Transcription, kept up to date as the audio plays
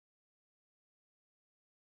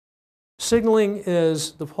Signaling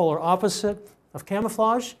is the polar opposite of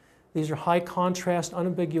camouflage. These are high contrast,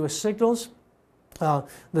 unambiguous signals.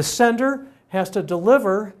 The sender has to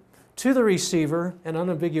deliver to the receiver an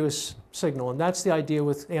unambiguous signal, and that's the idea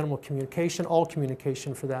with animal communication, all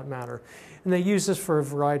communication for that matter. And they use this for a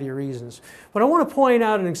variety of reasons. But I want to point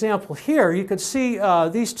out an example here. You can see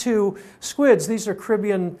these two squids. These are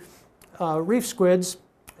Caribbean reef squids,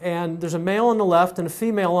 and there's a male on the left and a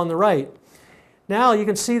female on the right. Now you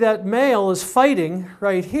can see that male is fighting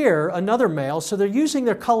right here, another male, so they're using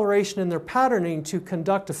their coloration and their patterning to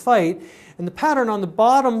conduct a fight, and the pattern on the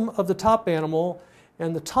bottom of the top animal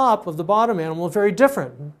and the top of the bottom animal are very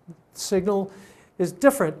different. The signal is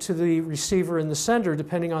different to the receiver and the sender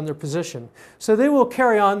depending on their position. So they will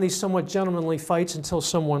carry on these somewhat gentlemanly fights until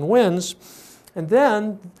someone wins, and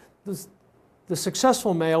then the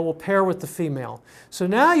successful male will pair with the female. So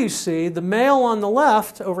now you see the male on the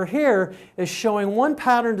left over here is showing one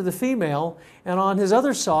pattern to the female, and on his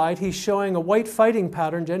other side he's showing a white fighting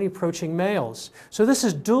pattern to any approaching males. So this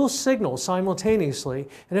is dual signals simultaneously,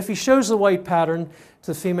 and if he shows the white pattern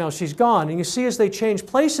to the female, she's gone. And you see as they change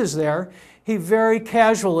places there, he very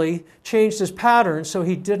casually changed his pattern so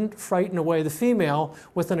he didn't frighten away the female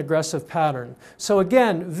with an aggressive pattern. So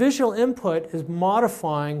again, visual input is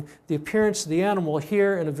modifying the appearance of the animal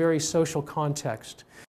here in a very social context.